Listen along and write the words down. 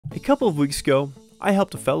A couple of weeks ago, I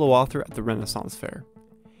helped a fellow author at the Renaissance Fair.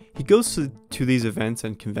 He goes to these events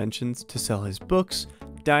and conventions to sell his books,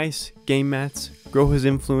 dice, game mats, grow his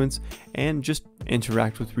influence, and just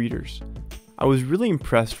interact with readers. I was really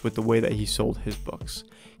impressed with the way that he sold his books.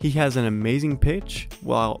 He has an amazing pitch,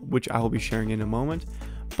 which I will be sharing in a moment,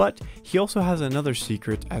 but he also has another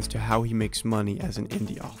secret as to how he makes money as an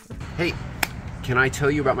indie author. Hey, can I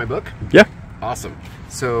tell you about my book? Yeah. Awesome.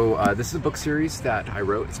 So this is a book series that I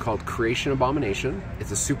wrote. It's called Creation Abomination.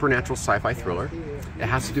 It's a supernatural sci-fi thriller. It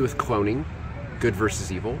has to do with cloning, good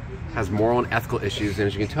versus evil, has moral and ethical issues, and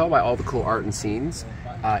as you can tell by all the cool art and scenes,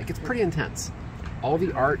 it gets pretty intense. All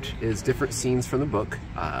the art is different scenes from the book,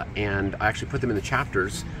 and I actually put them in the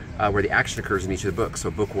chapters where the action occurs in each of the books.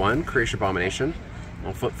 So book 1, Creation Abomination,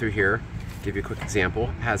 I'll flip through here, give you a quick example.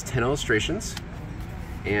 It has 10 illustrations,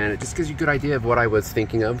 and it just gives you a good idea of what I was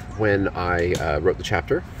thinking of when I wrote the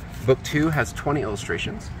chapter. Book 2 has 20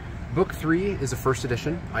 illustrations. Book 3 is a first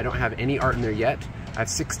edition. I don't have any art in there yet. I have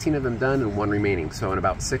 16 of them done and 1 remaining. So in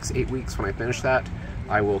about 6-8 weeks when I finish that,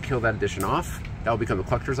 I will kill that edition off. That will become a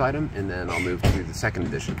collector's item, and then I'll move to the second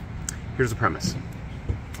edition. Here's the premise.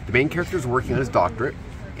 The main character is working on his doctorate,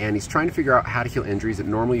 and he's trying to figure out how to heal injuries that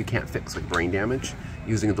normally you can't fix, like brain damage,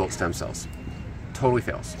 using adult stem cells. Totally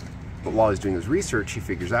fails. But while he's doing his research, he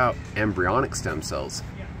figures out embryonic stem cells.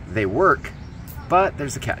 They work, but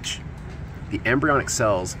there's a catch. The embryonic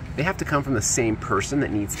cells, they have to come from the same person that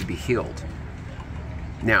needs to be healed.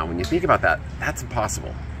 Now, when you think about that, that's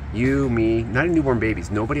impossible. You, me, not even newborn babies,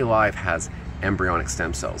 nobody alive has embryonic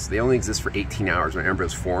stem cells. They only exist for 18 hours when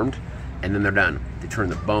embryo's formed, and then they're done. They turn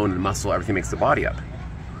the bone and the muscle, everything makes the body up.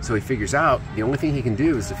 So he figures out the only thing he can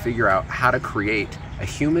do is to figure out how to create a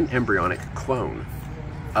human embryonic clone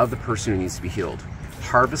of the person who needs to be healed.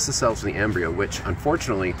 Harvest the cells from the embryo, which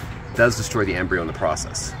unfortunately does destroy the embryo in the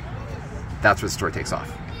process. That's where the story takes off.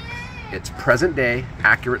 It's present day,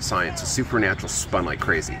 accurate science, supernatural spun like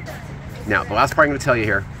crazy. Now, the last part I'm going to tell you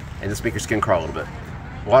here, and this makes your skin crawl a little bit.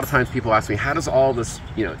 A lot of times people ask me, how does all this,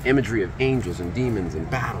 imagery of angels and demons and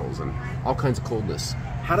battles and all kinds of coldness,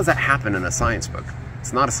 how does that happen in a science book?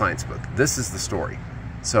 It's not a science book. This is the story.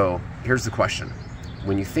 So here's the question.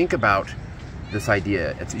 When you think about this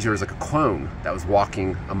idea, it's easier as like a clone that was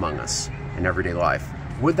walking among us in everyday life.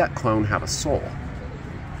 Would that clone have a soul?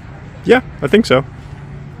 Yeah, I think so.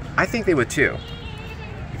 I think they would too.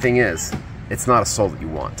 The thing is, it's not a soul that you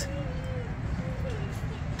want.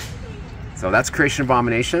 So that's Creation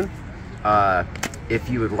Abomination. If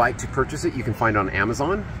you would like to purchase it, you can find it on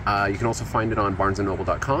Amazon. You can also find it on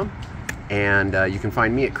barnesandnoble.com. And you can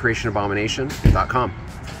find me at creationabomination.com.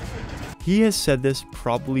 He has said this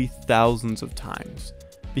probably thousands of times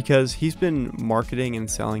because he's been marketing and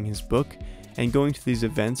selling his book and going to these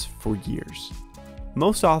events for years.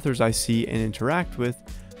 Most authors I see and interact with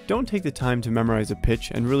don't take the time to memorize a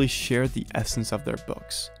pitch and really share the essence of their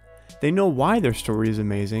books. They know why their story is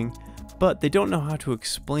amazing, but they don't know how to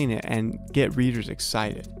explain it and get readers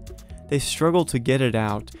excited. They struggle to get it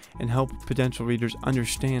out and help potential readers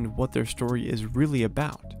understand what their story is really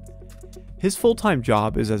about. His full-time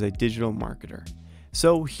job is as a digital marketer,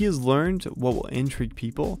 so he has learned what will intrigue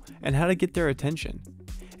people and how to get their attention.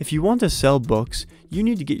 If you want to sell books, you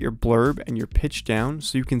need to get your blurb and your pitch down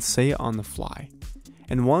so you can say it on the fly.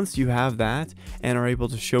 And once you have that and are able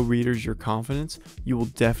to show readers your confidence, you will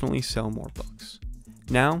definitely sell more books.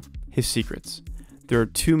 Now, his secrets. There are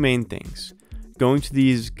 2 main things: going to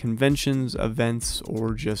these conventions, events,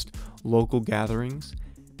 or just local gatherings.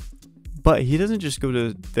 But he doesn't just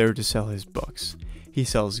go there to sell his books. He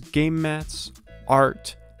sells game mats,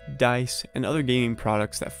 art, dice, and other gaming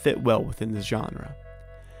products that fit well within the genre.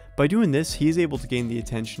 By doing this, he is able to gain the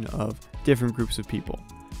attention of different groups of people.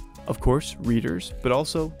 Of course, readers, but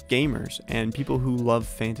also gamers and people who love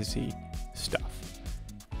fantasy stuff.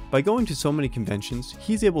 By going to so many conventions,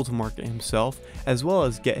 he's able to market himself as well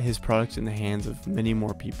as get his products in the hands of many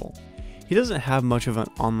more people. He doesn't have much of an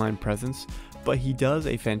online presence, but he does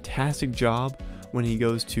a fantastic job when he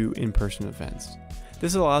goes to in-person events.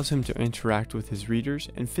 This allows him to interact with his readers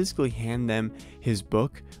and physically hand them his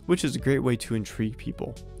book, which is a great way to intrigue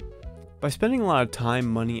people. By spending a lot of time,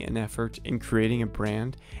 money, and effort in creating a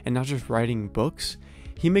brand and not just writing books,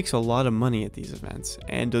 he makes a lot of money at these events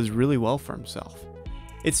and does really well for himself.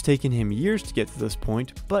 It's taken him years to get to this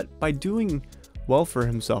point, but by doing well for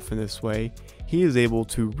himself in this way, he is able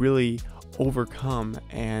to really overcome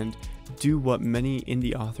and do what many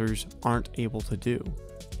indie authors aren't able to do.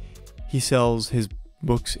 He sells his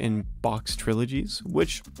books in box trilogies,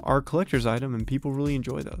 which are a collector's item and people really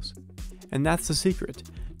enjoy those. And that's the secret.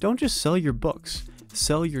 Don't just sell your books,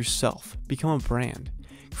 sell yourself, become a brand.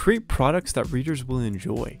 Create products that readers will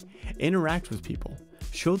enjoy. Interact with people.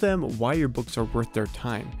 Show them why your books are worth their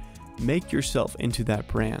time. Make yourself into that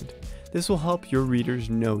brand. This will help your readers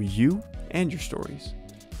know you and your stories.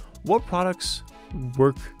 What products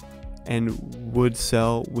work and would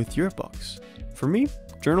sell with your books? For me,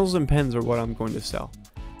 journals and pens are what I'm going to sell.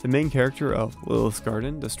 The main character of Lilith's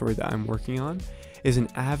Garden, the story that I'm working on, is an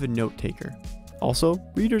avid note taker. Also,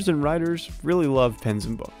 readers and writers really love pens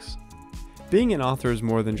and books. Being an author is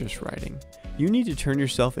more than just writing. You need to turn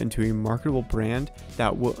yourself into a marketable brand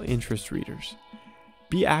that will interest readers.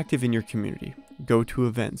 Be active in your community. Go to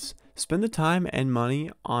events. Spend the time and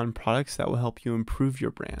money on products that will help you improve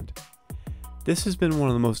your brand. This has been one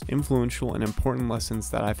of the most influential and important lessons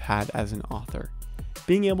that I've had as an author.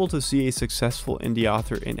 Being able to see a successful indie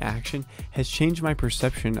author in action has changed my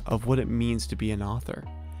perception of what it means to be an author.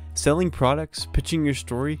 Selling products, pitching your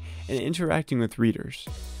story, and interacting with readers.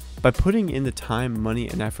 By putting in the time, money,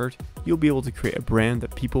 and effort, you'll be able to create a brand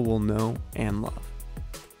that people will know and love.